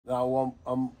No,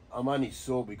 I'm only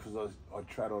sore because I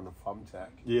trod on a thumbtack.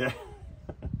 Yeah.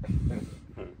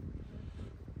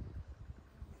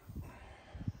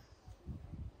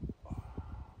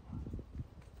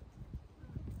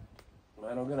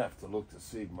 Man, I'm gonna have to look to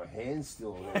see if my hand's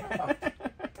still there.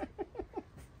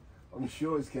 I'm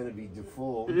sure it's gonna be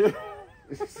deformed. Yeah.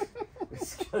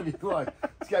 It's gonna be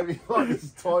like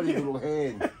this tiny little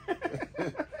hand.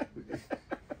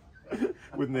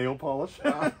 With nail polish.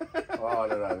 Oh, I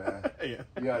don't know, man. Yeah.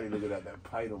 You only look at that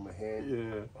paint on my hand.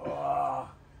 Yeah. Oh.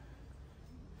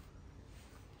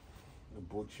 The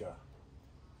butcher.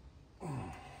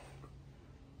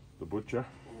 The butcher.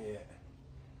 Yeah.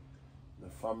 The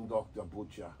thumb doctor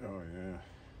butcher. Oh yeah.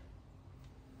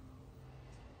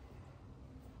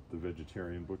 The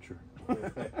vegetarian butcher.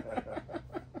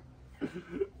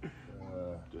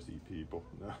 Just eat people.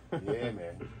 No. Yeah,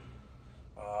 man.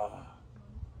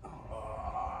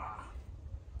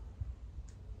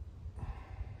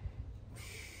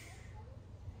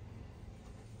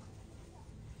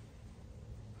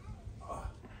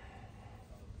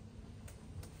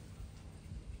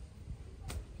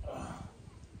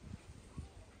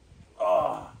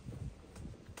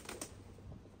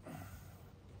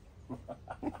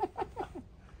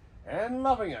 And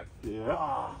loving it. Yeah.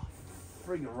 Oh,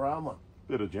 friggin' Rama.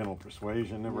 Bit of gentle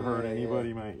persuasion never Yeah, hurt yeah.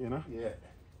 anybody, mate, you know? Yeah.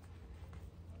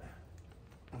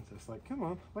 It's just like, come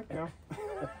on, let go.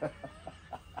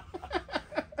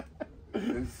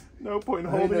 No point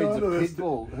in Who holding needs on a to this. pit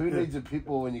bull? Who needs a pit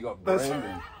bull when you got That's-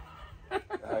 Brandon?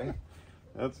 Hey?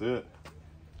 That's it.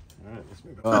 All right, let's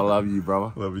move Oh, on. I love you,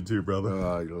 brother. Love you too, brother.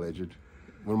 Oh, you're a legend.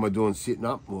 What am I doing, sitting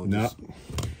up? Or No, just...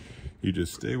 you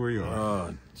just stay where you are.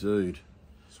 Oh, dude.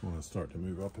 Just want to start to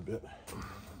move up a bit.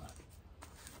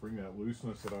 Bring that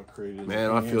looseness that I've created.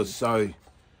 Man, I feel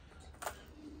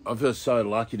so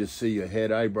lucky to see your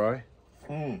head, eh, bro?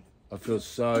 I feel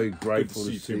so grateful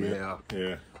to see man. how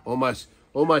Yeah.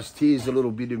 almost tears a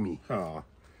little bit of me. Oh,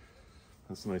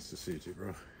 that's nice to see you,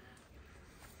 bro.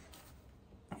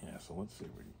 Yeah, so let's see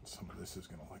what some of this is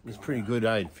going to look. It's pretty good,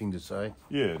 eh? Thing to say.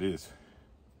 Yeah, it is.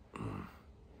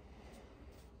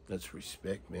 That's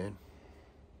respect, man.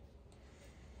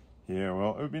 Yeah,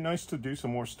 well, it would be nice to do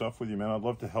some more stuff with you, man. I'd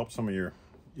love to help some of your,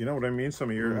 you know what I mean? Some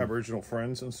of your Aboriginal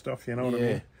friends and stuff, you know what I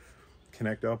mean?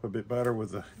 Connect up a bit better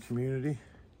with the community.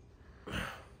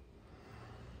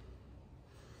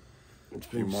 It's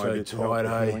been You so mind it to help tight,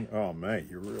 with eh? healing? Oh, mate,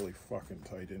 you're really fucking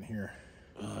tight in here.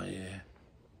 Oh, yeah.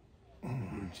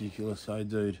 Ridiculous, eh,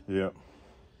 dude? Yep.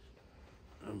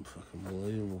 I'm fucking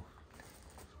believable.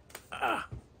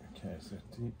 Okay, so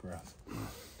deep breath.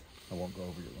 I won't go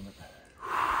over your limit.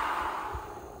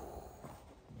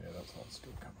 Yeah, that's all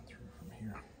still coming through from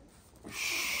here.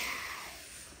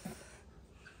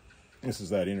 This is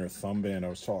that inner thumb band I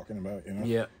was talking about, you know?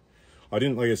 Yeah. I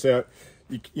didn't, like I said,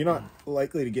 you're not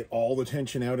likely to get all the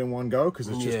tension out in one go because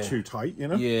it's just too tight, you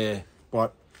know? Yeah.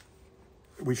 But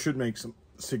we should make some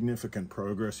significant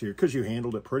progress here because you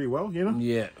handled it pretty well, you know?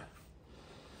 Yeah.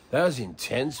 That was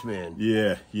intense, man.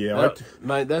 Yeah, yeah.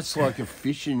 Mate, that's like a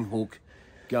fishing hook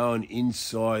going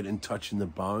inside and touching the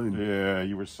bone. Yeah,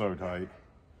 you were so tight.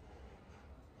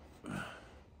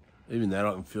 Even that,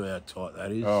 I can feel how tight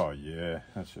that is. Oh, yeah.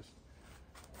 That's just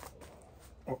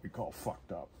what we call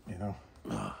fucked up, you know?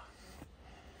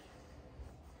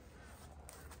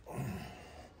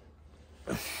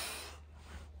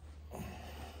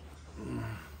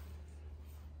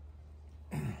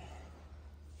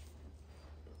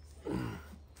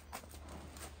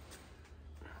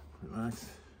 Relax.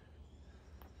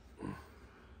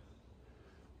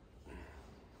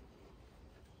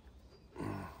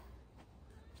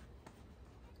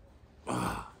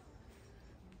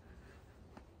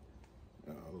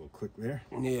 A little click there.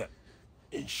 Yeah.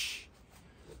 Ish.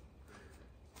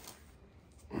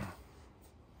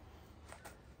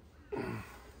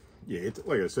 Yeah, it's,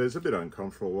 like I said, it's a bit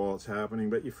uncomfortable while it's happening,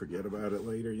 but you forget about it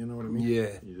later, you know what I mean? Yeah.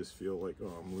 You just feel like,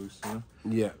 oh, I'm loose, you know?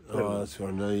 Yeah. Oh, that's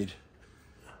what I need.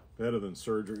 Better than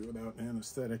surgery without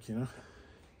anesthetic, you know?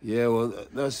 Yeah, well,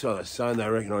 that's what I was saying. They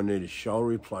reckon I need a shoulder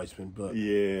replacement, but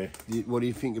Yeah. what do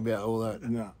you think about all that?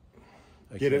 No.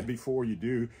 Okay. Get it before you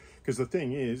do. Because the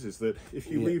thing is that if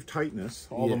you leave tightness,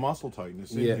 all the muscle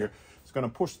tightness in here, it's going to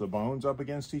push the bones up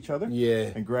against each other.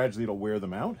 Yeah. And gradually it'll wear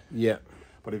them out. Yeah.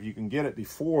 But if you can get it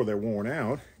before they're worn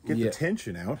out, get the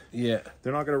tension out, Yeah.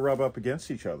 they're not going to rub up against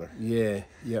each other. Yeah.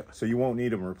 Yeah. So you won't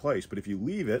need them replaced. But if you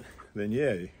leave it, then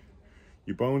yeah,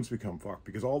 your bones become fucked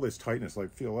because all this tightness,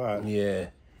 like feel that. Yeah.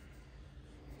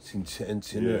 It's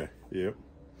intense, isn't it? Yep.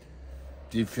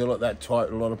 Do you feel like that tight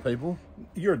with a lot of people?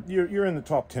 You're in the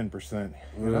top 10%.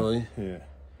 Really? Yeah.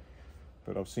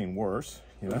 But I've seen worse,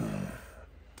 you know.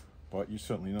 but you're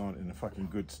certainly not in a fucking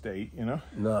good state, you know?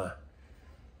 No.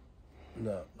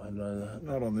 No, I know that.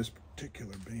 Not on this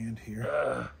particular band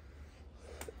here.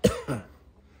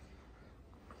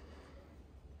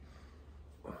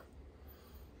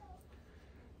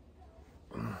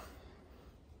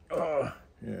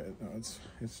 Yeah, no,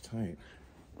 it's tight.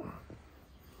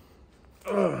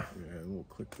 Yeah, a little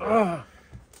click there.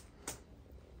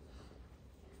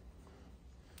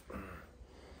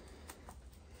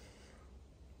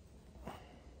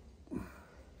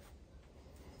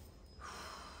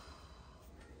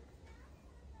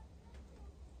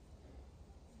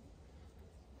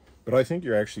 But I think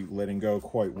you're actually letting go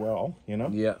quite well, you know?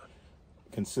 Yeah.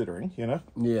 Considering, you know?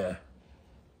 Yeah.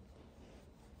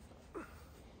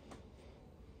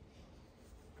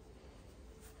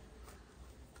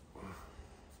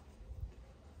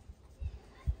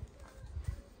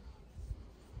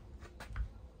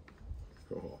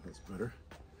 Oh, that's better.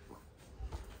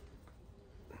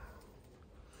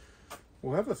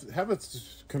 Well, have a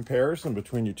comparison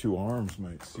between your two arms,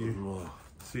 mate.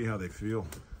 See how they feel.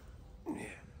 Yeah.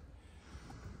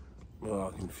 Oh,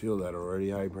 I can feel that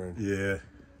already, eh, Brent? Yeah.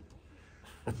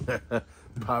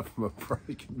 Apart from my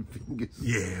broken fingers.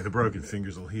 Yeah, the broken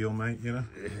fingers will heal, mate, you know?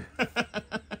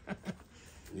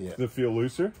 Yeah. Does it feel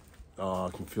looser? Oh, I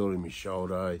can feel it in my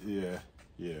shoulder, eh? Yeah,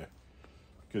 yeah.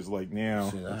 Because, like,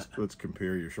 now, let's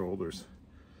compare your shoulders.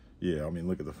 Yeah, I mean,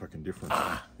 look at the fucking difference.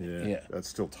 Yeah, that's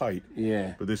still tight.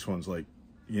 Yeah. But this one's like,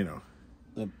 you know.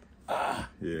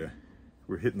 Yeah,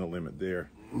 we're hitting the limit there.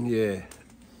 Yeah.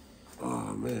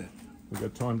 Oh, man. We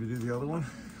got time to do the other one?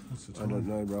 What's the time? I don't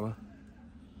know, brother.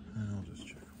 I'll just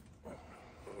check.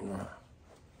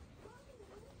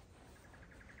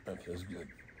 That feels good.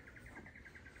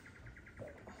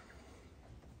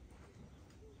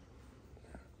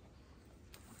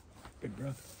 Big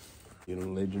breath. You're a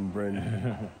legend,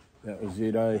 Brendan. That was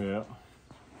it, eh? Yeah.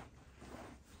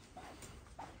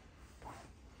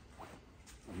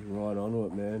 You're right onto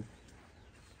it, man.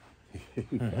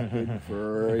 Fucking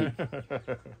Ferrari.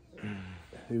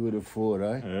 Who would have thought,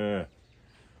 eh? Yeah.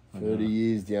 30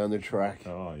 years down the track.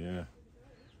 Oh, yeah.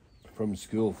 From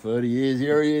school, 30 years,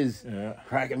 here he is. Yeah.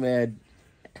 Cracking mad.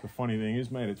 The funny thing is,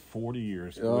 mate, it's 40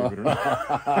 years, believe it or not.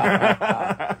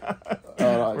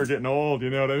 We're getting old, you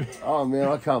know what I mean? Oh, man,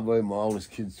 I can't believe my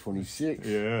oldest kid's 26.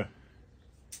 Yeah.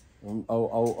 I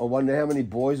wonder how many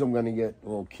boys I'm going to get,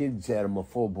 well, kids out of my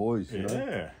 4 boys, you know?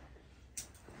 Yeah.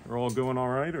 They're all doing all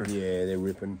right, or? Yeah, they're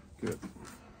ripping. Good.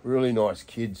 Really nice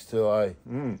kids, too, eh?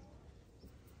 Mm.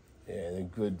 Yeah, they're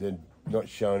good. They're not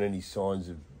showing any signs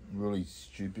of really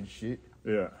stupid shit.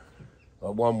 Yeah.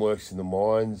 One works in the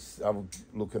mines, other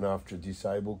looking after a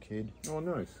disabled kid. Oh,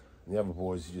 nice. And the other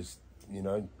boys are just, you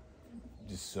know,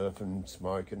 just surfing,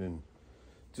 smoking, and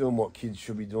doing what kids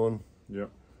should be doing. Yeah.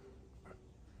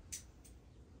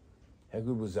 How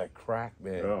good was that crack,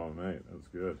 man? Oh, mate, that's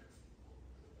good.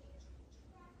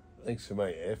 Thanks for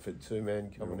my effort too,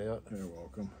 man, coming out. You're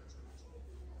welcome.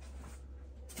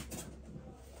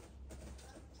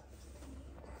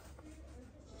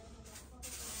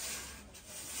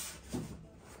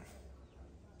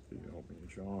 You can open your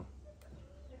jaw.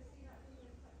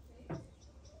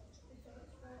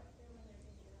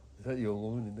 Is that your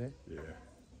woman in there? Yeah.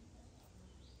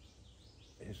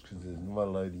 Yes, because there's my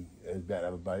lady is about to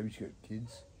have a baby. She got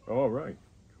kids. Oh, right.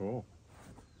 Cool.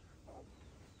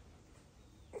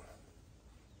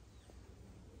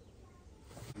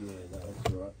 Yeah, no,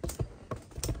 that's all right.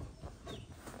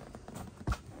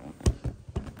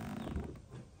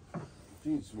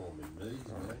 Doing small in knees,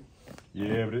 man.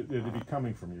 Yeah, but it'd be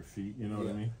coming from your feet, you know what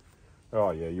I mean?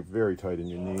 Oh, yeah, you're very tight in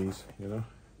your knees, you know?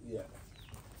 Yeah.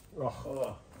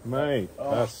 Oh, mate,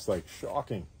 that's like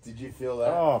shocking. Did you feel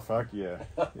that? Oh, fuck yeah.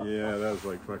 Yeah, that was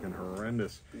like fucking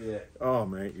horrendous. Yeah. Oh,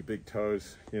 mate, your big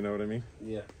toes, you know what I mean?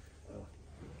 Yeah.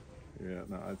 Yeah,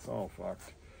 no, it's all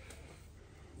fucked.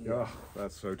 Yeah. Oh,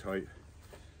 that's so tight.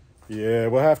 Yeah,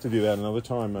 we'll have to do that another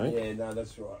time, mate. Yeah, no,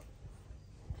 that's right.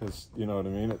 Because, you know what I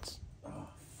mean? It's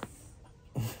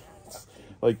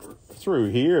like through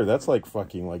here, that's like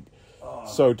fucking like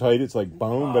so tight, it's like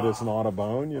bone, but it's not a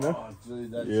bone, you know? Oh,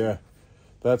 dude, that's Yeah.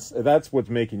 That's what's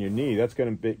making your knee. That's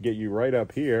going to get you right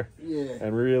up here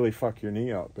and really fuck your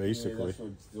knee up, basically. Yeah, that's what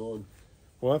it's doing.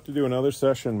 We'll have to do another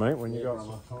session, mate, when you Yeah, got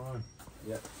brother. some time.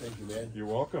 Yeah, thank you, man. You're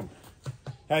welcome.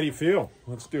 How do you feel?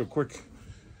 Let's do a quick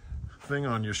thing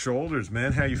on your shoulders,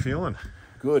 man. How you feeling?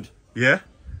 Good. Yeah?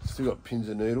 Still got pins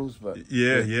and needles, but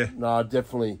Yeah. No, I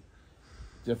definitely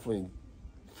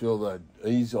feel the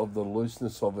ease of the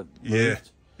looseness of it.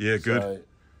 Moved. Yeah, good. So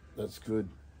that's good.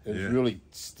 It was Yeah. really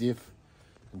stiff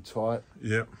and tight.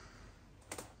 Yep.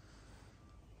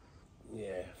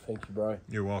 Yeah, Thank you, bro.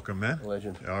 You're welcome, man.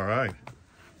 Legend. All right.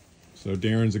 So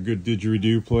Darren's a good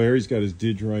didgeridoo player. He's got his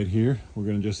didge right here. We're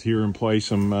gonna just hear him play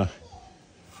some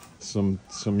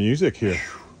music here.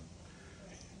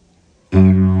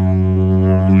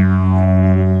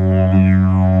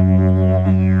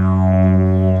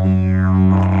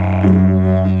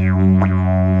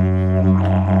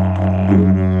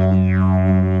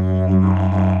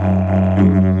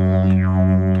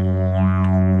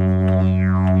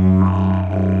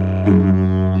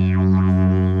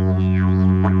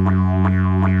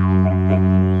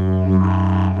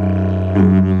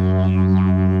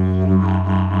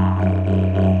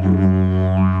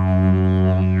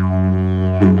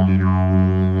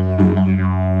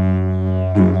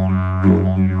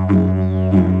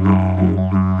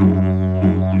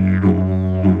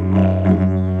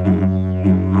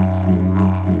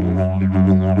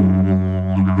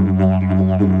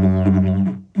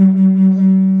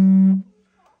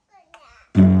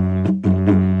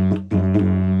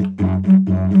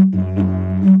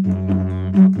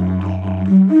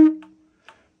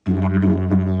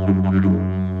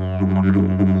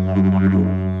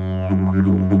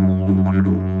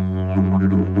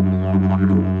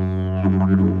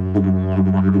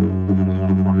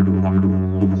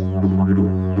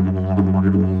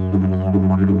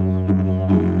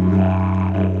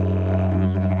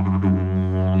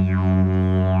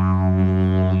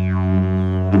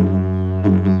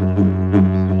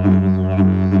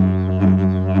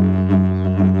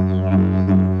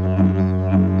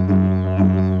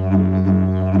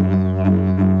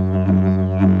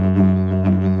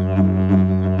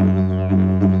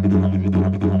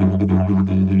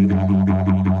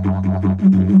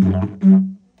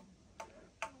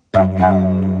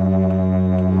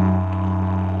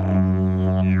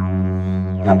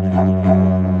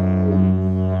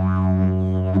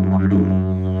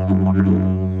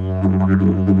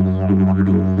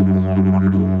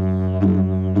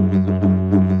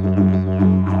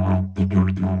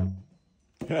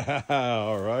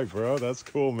 All right, bro. That's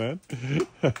cool, man.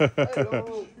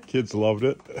 Kids loved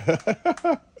it.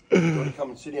 You want to come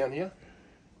and sit down here?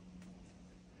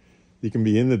 You can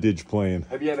be in the didge playing.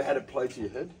 Have you ever had it play to your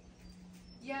head?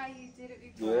 Yeah, you did it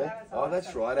before. Yeah. Oh,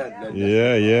 that's right.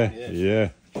 Yeah.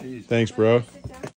 Thanks, bro.